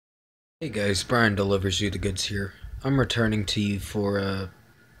Hey guys, Brian delivers you the goods here. I'm returning to you for a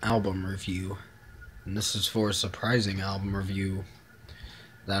album review, and this is for a surprising album review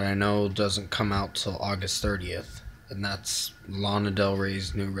that I know doesn't come out till August 30th, and that's Lana Del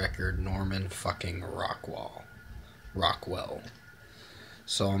Rey's new record, Norman fucking Rockwell.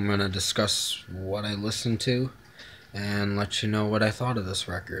 So I'm gonna discuss what I listened to and let you know what I thought of this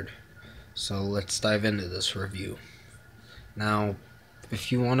record. So let's dive into this review. Now, if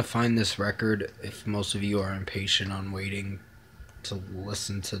you want to find this record, if most of you are impatient on waiting to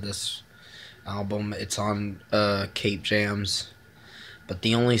listen to this album, it's on Cape Jams, but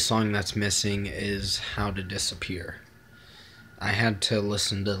the only song that's missing is How to Disappear. I had to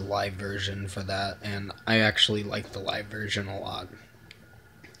listen to the live version for that, and I actually like the live version a lot.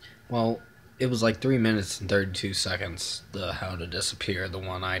 Well, it was like 3 minutes and 32 seconds, the How to Disappear, the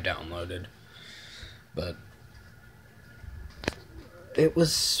one I downloaded. But it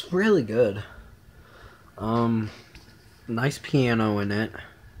was really good. Nice piano in it,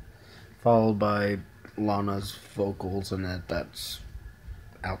 followed by Lana's vocals in it. That's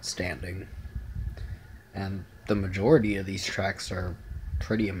outstanding. And the majority of these tracks are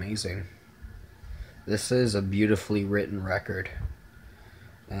pretty amazing. This is a beautifully written record,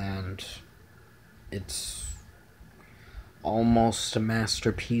 and it's almost a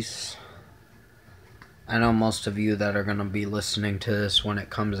masterpiece. I know most of you that are going to be listening to this when it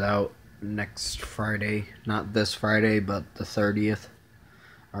comes out next Friday, not this Friday, but the 30th,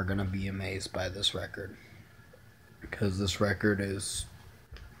 are going to be amazed by this record. Because this record it's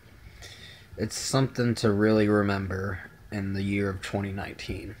something to really remember in the year of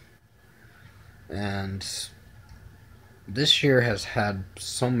 2019. And this year has had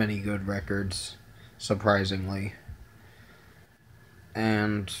so many good records, surprisingly.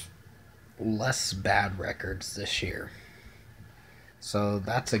 And less bad records this year, so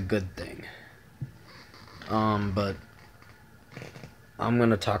that's a good thing. But I'm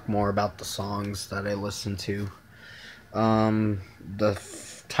gonna talk more about the songs that I listened to. The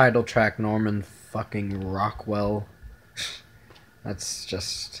title track, Norman fucking Rockwell. That's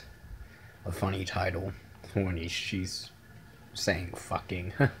just a funny title when she's saying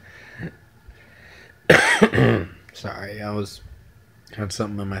fucking. Sorry, had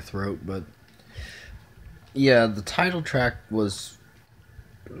something in my throat, but yeah, the title track was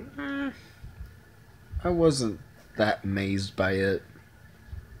I wasn't that amazed by it.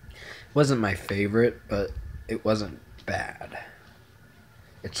 It wasn't my favorite, but it wasn't bad.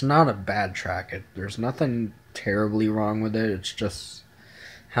 It's not a bad track. There's nothing terribly wrong with it. It's just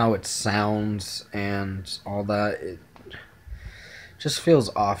how it sounds and all that. It just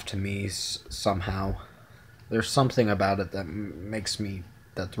feels off to me somehow. There's something about it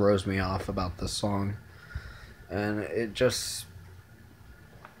that throws me off about this song, and it just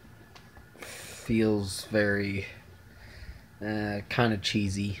feels very kind of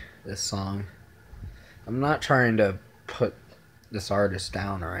cheesy, this song. I'm not trying to put this artist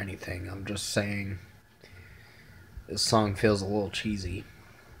down or anything. I'm just saying this song feels a little cheesy,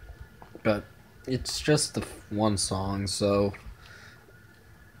 but it's just the one song, so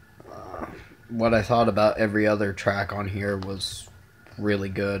what I thought about every other track on here was really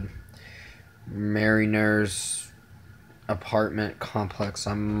good. Mariner's apartment complex,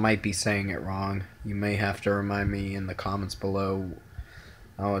 I might be saying it wrong. You may have to remind me in the comments below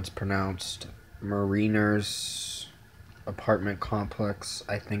how it's pronounced. Mariner's apartment complex,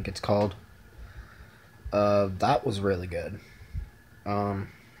 I think it's called. That was really good.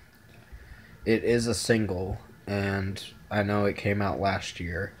 It is a single, and I know it came out last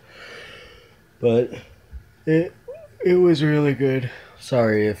year, but it was really good.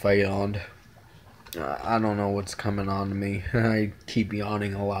 Sorry if I yawned. I don't know what's coming on to me. I keep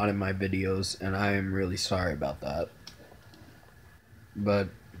yawning a lot in my videos, and I am really sorry about that. But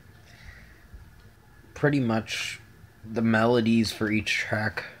pretty much the melodies for each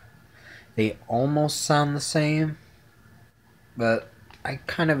track, they almost sound the same, but I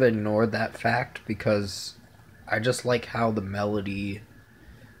kind of ignored that fact because I just like how the melody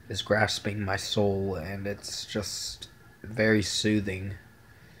is grasping my soul, and it's just very soothing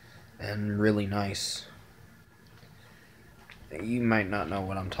and really nice. You might not know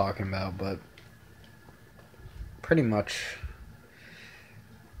what I'm talking about, but pretty much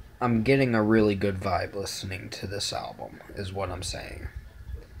I'm getting a really good vibe listening to this album, is what I'm saying.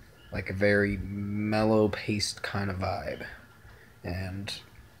 Like a very mellow paced kind of vibe. And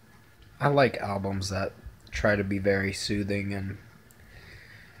I like albums that try to be very soothing and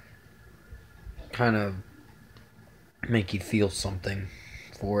kind of make you feel something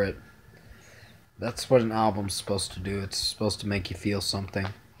for it. That's what an album's supposed to do. It's supposed to make you feel something.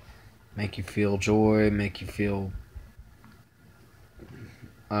 make you feel joy, make you feel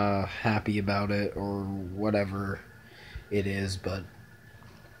happy about it, or whatever it is. But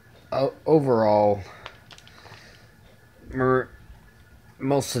overall,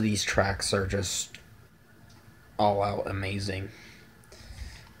 most of these tracks are just all out amazing.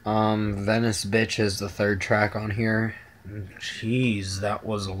 Venice Bitch is the third track on here. Jeez, that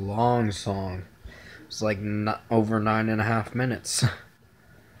was a long song. It's like over 9.5 minutes.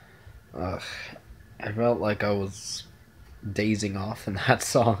 Ugh, I felt like I was dazing off in that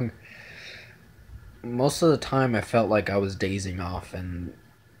song. Most of the time, I felt like I was dazing off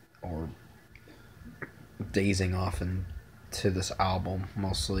or dazing off into this album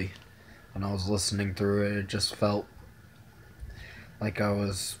mostly. When I was listening through it, it just felt like it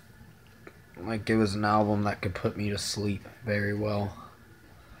was an album that could put me to sleep very well.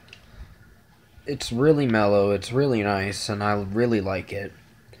 It's really mellow, it's really nice, and I really like it.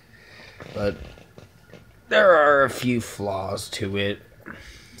 But there are a few flaws to it.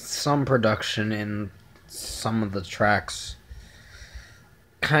 Some production in some of the tracks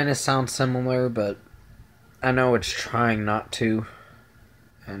kind of sound similar, but I know it's trying not to.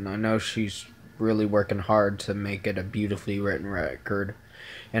 And I know she's really working hard to make it a beautifully written record.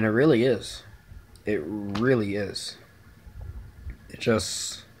 And it really is. It really is. It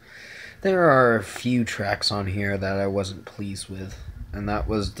just... There are a few tracks on here that I wasn't pleased with. And that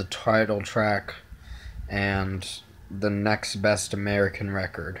was the title track and the Next Best American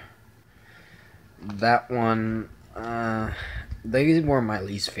Record. That one, they were my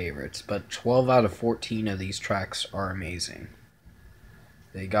least favorites, but 12 out of 14 of these tracks are amazing.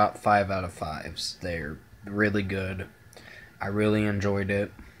 They got 5 out of 5s. They're really good. I really enjoyed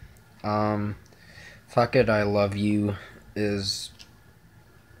it. Fuck It, I Love You is,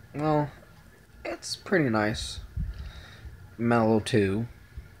 well, it's pretty nice. Mellow too.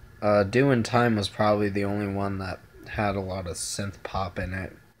 Doing Time was probably the only one that had a lot of synth pop in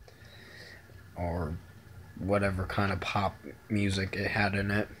it, or whatever kind of pop music it had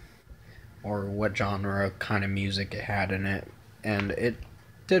in it, or what genre kind of music it had in it, and it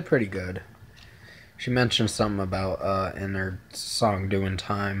did pretty good. She mentioned something about in her song Doing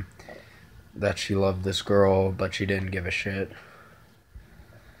Time that she loved this girl but she didn't give a shit,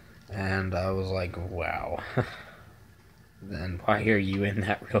 and I was like, wow. Then why are you in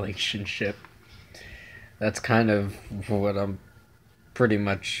that relationship? That's kind of what I'm pretty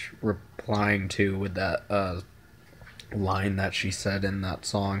much replying to with that line that she said in that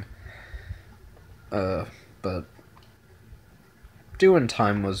song. But Doing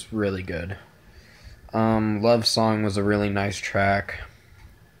Time was really good. Love Song was a really nice track.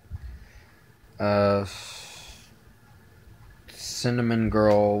 Cinnamon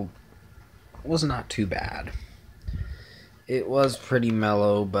Girl was not too bad. It was pretty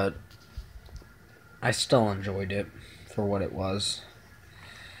mellow, but I still enjoyed it for what it was.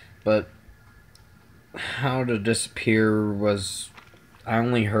 But How to Disappear was... I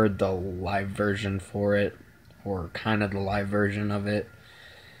only heard the live version for it, or kind of the live version of it,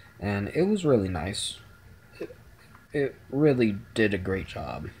 and it was really nice. It really did a great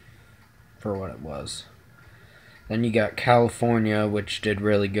job for what it was. Then you got California, which did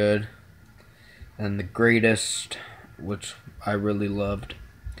really good, and The Greatest, which I really loved,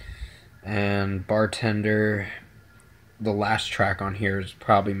 and Bartender. The last track on here is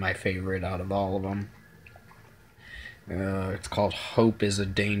probably my favorite out of all of them. It's called Hope is a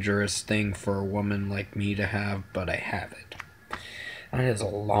Dangerous Thing for a Woman Like Me to Have, but I Have It. And it is a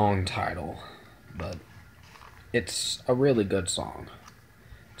long title, but it's a really good song.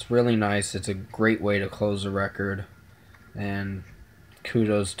 It's really nice. It's a great way to close a record, and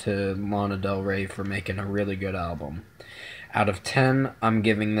kudos to Lana Del Rey for making a really good album. Out of 10, I'm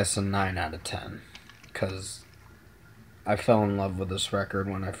giving this a 9 out of 10, because I fell in love with this record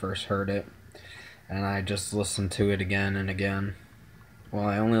when I first heard it, and I just listened to it again and again. Well,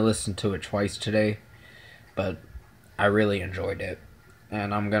 I only listened to it twice today, but I really enjoyed it,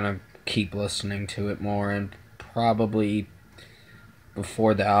 and I'm gonna keep listening to it more, and probably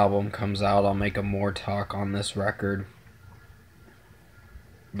before the album comes out, I'll make a more talk on this record.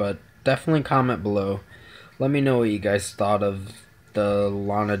 But definitely comment below. Let me know what you guys thought of the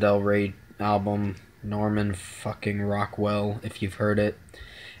Lana Del Rey album, Norman fucking Rockwell, if you've heard it.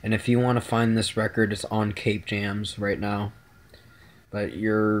 And if you want to find this record, it's on Cape Jams right now. But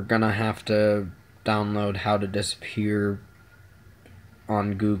you're gonna have to download How to Disappear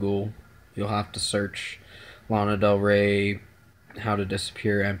on Google. You'll have to search Lana Del Rey How to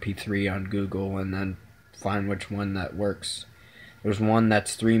Disappear MP3 on Google and then find which one that works. There's one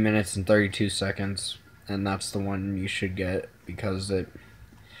that's 3 minutes and 32 seconds, and that's the one you should get, because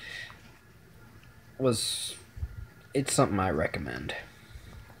was, it's something I recommend.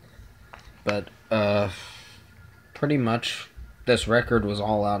 But pretty much this record was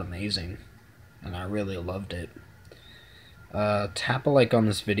all out amazing, and I really loved it. Tap a like on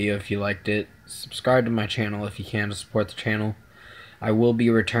this video if you liked it. Subscribe to my channel if you can to support the channel. I will be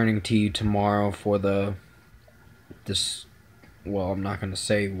returning to you tomorrow for well, I'm not going to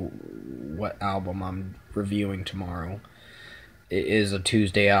say what album I'm reviewing tomorrow. It is a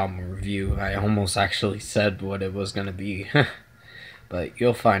Tuesday album review. I almost actually said what it was going to be. But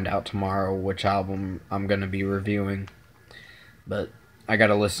you'll find out tomorrow which album I'm going to be reviewing. But I got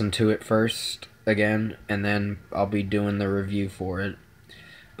to listen to it first again, and then I'll be doing the review for it.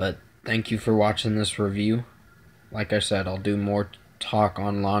 But thank you for watching this review. Like I said, I'll do more talk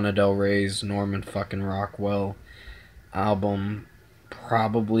on Lana Del Rey's Norman fucking Rockwell album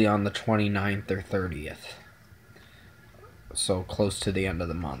probably on the 29th or 30th. So close to the end of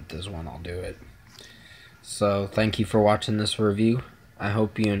the month is when I'll do it. So thank you for watching this review. I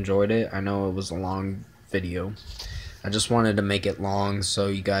hope you enjoyed it. I know it was a long video. I just wanted to make it long so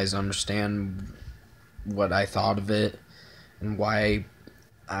you guys understand what I thought of it and why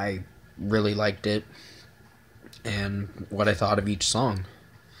I really liked it and what I thought of each song.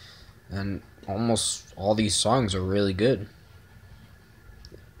 And almost all these songs are really good.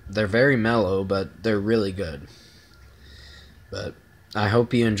 They're very mellow, but they're really good. But I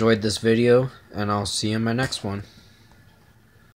hope you enjoyed this video, and I'll see you in my next one.